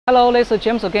Hello, this is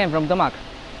James again from Denmark.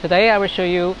 Today I will show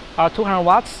you our 200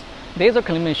 watts laser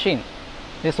cleaning machine.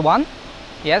 This one,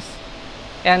 yes.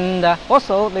 And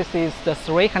also this is the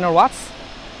 300 watts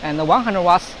and the 100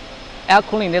 watts air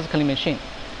cooling laser cleaning machine.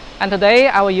 And today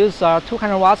I will use our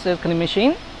 200 watts laser cleaning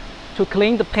machine to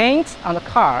clean the paint on the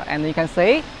car. And you can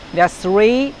see there are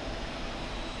 3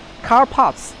 car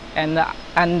parts and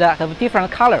have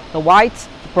different color: the white,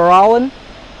 brown,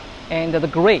 and the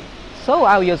gray. So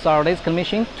I will use our laser cleaning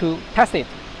machine to test it.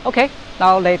 Okay,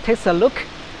 now let's take a look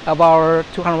of our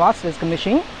 200 watts laser cleaning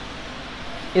machine.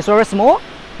 It's very small,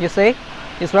 you see,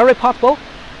 it's very portable,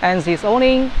 and it's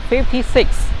only 56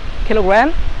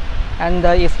 kilograms, and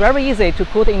it's very easy to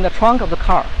put in the trunk of the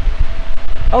car.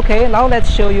 Okay, now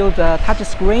let's show you the touch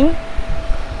screen.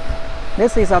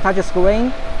 This is a touch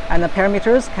screen, and the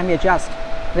parameters can be adjusted.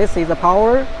 This is the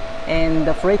power and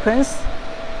the frequency,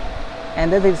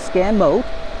 and this is scan mode.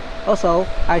 Also,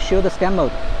 I show the scan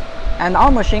mode, and our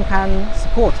machine can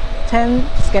support 10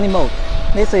 scanning mode.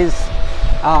 This is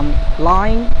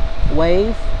line,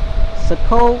 wave,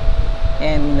 circle,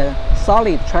 and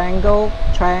solid, triangle.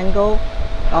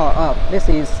 This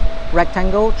is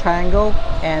rectangle, triangle,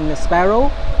 and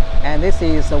spiral, and this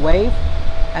is a wave,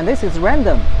 and this is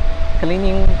random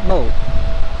cleaning mode.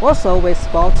 Also, we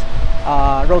spot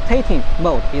rotating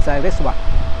mode is like this one.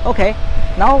 Okay,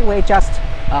 now we just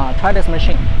try this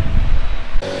machine.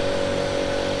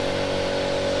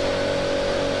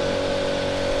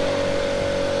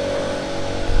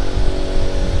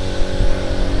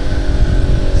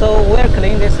 So we're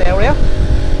cleaning this area.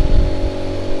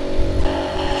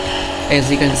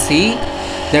 As you can see,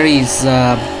 there is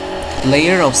a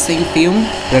layer of thin film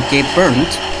that get burnt.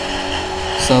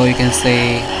 So you can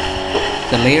see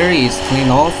the layer is cleaned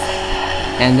off,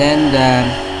 and then the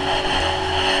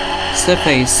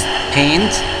surface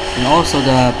paint and also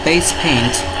the base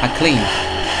paint are clean.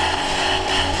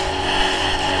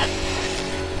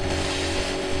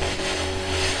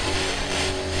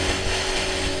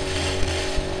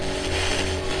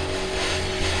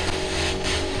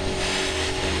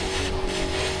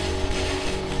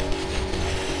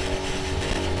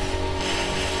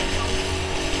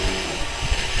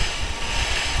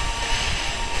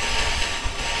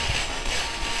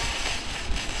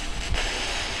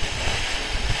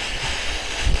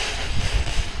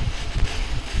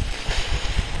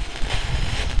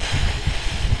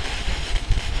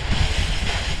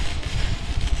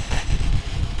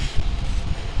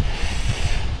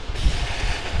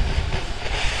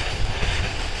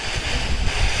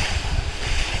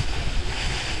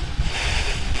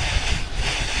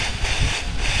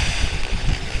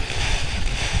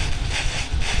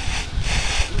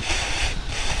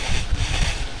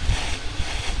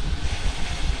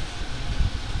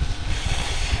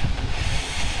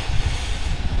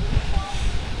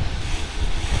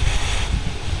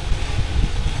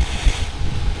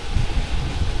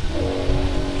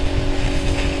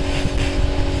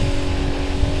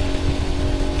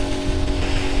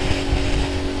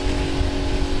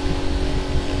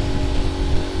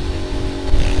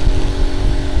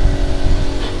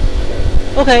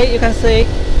 Okay, you can see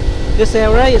this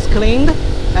area is cleaned,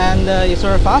 and it's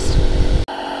very fast.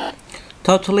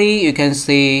 Totally, you can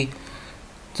see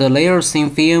the layer of thin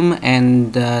film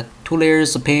and 2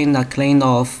 layers of paint are cleaned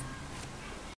off.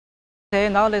 Okay,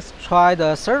 now let's try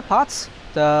the third part,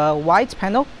 the white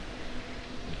panel.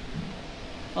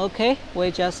 Okay,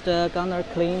 we just gonna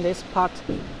clean this part,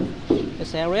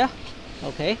 this area.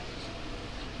 Okay.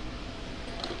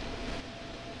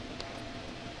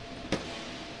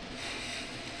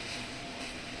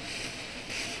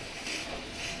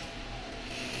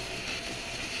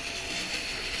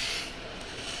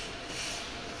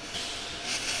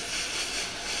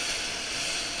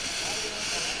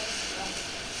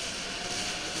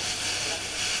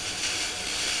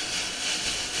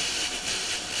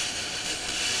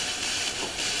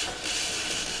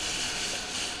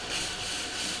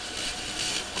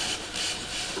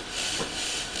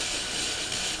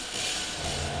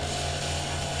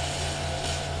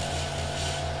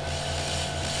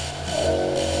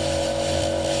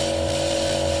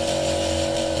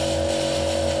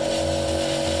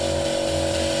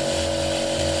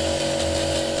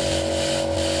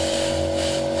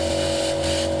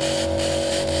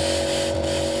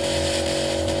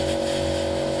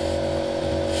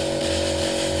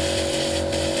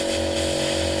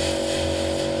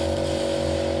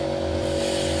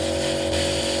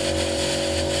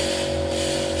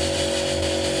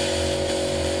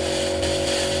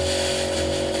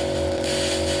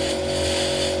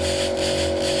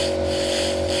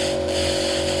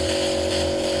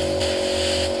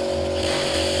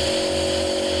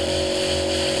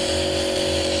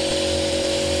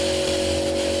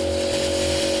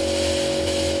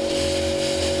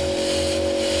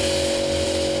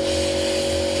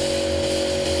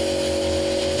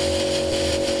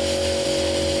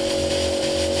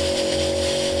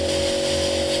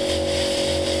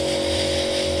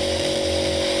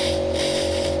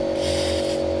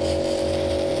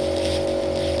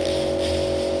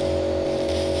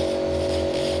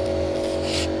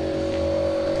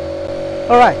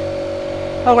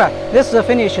 Alright, this is the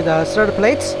finished third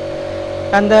plate,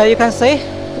 and you can see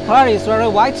the color is very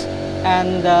white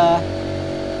and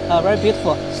very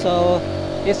beautiful. So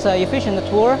it's an efficient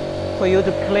tool for you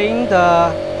to clean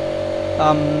the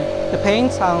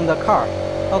paint on the car.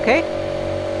 Okay,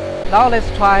 now let's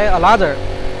try another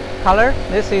color.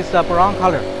 This is the brown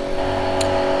color,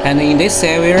 and in this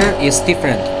area is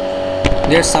different.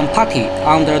 There's some putty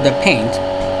under the paint.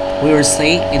 We will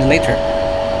see it later.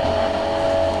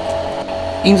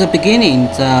 In the beginning,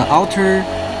 the outer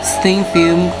thin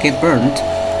film get burnt.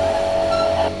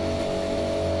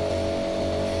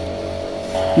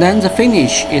 Then the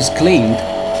finish is cleaned.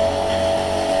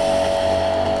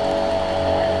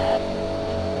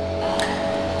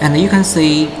 And you can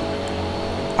see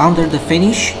under the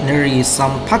finish there is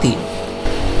some putty,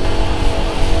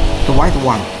 the white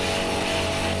one.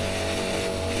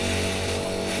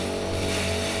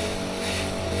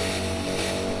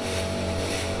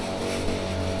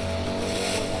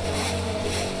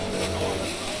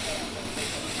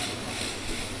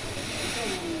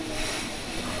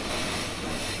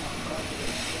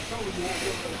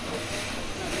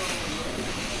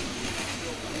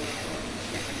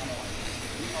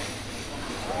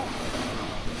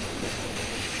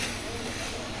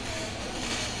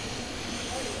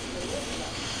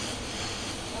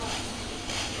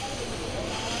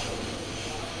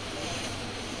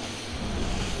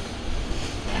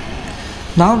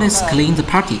 Now let's clean the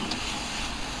putty.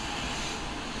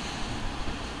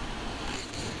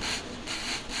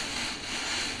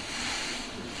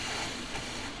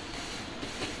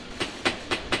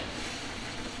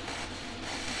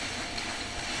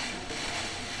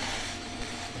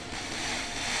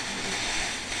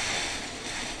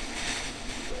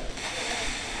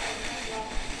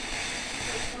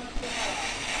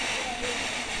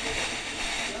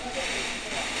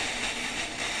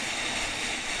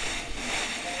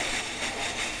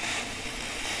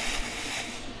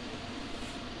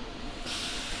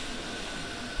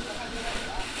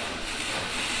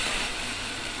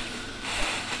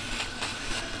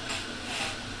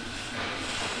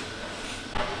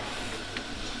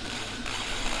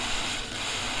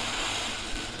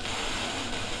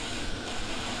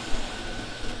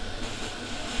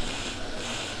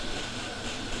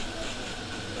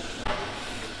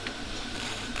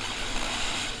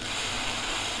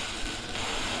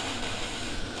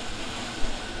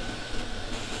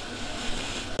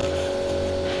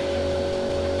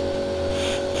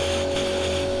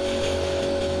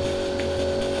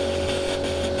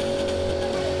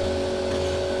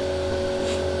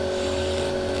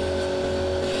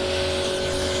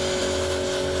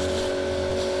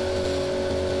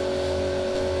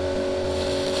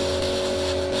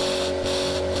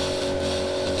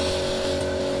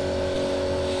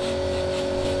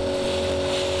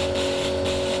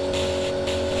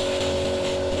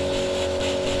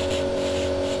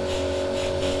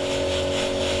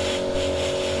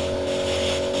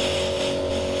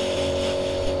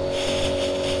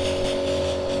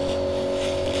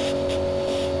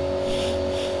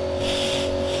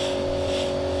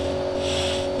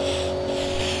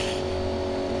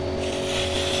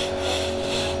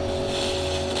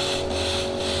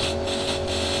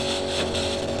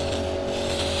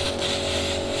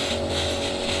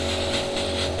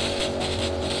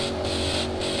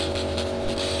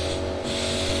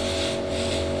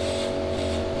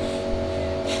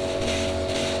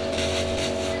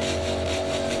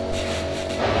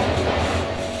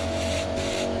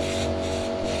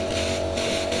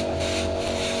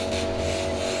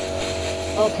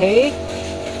 Okay,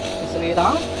 let's lay it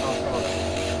down.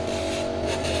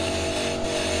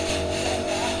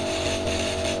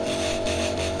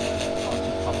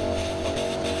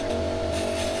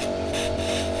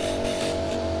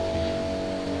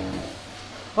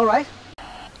 Alright.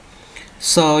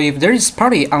 So if there is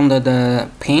putty under the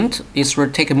paint, it will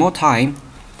take more time.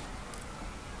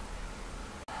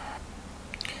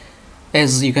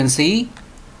 As you can see,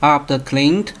 after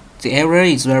cleaned, the area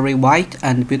is very white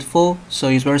and beautiful, so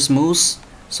it's very smooth,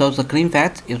 so the clean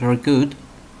fat is very good.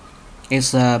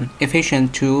 It's an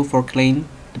efficient tool for clean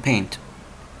the paint.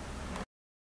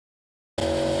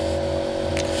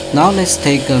 Now let's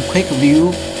take a quick view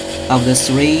of the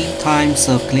 3 times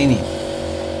of cleaning.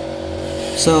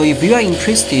 So if you are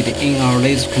interested in our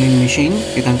laser cleaning machine,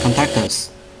 you can contact us.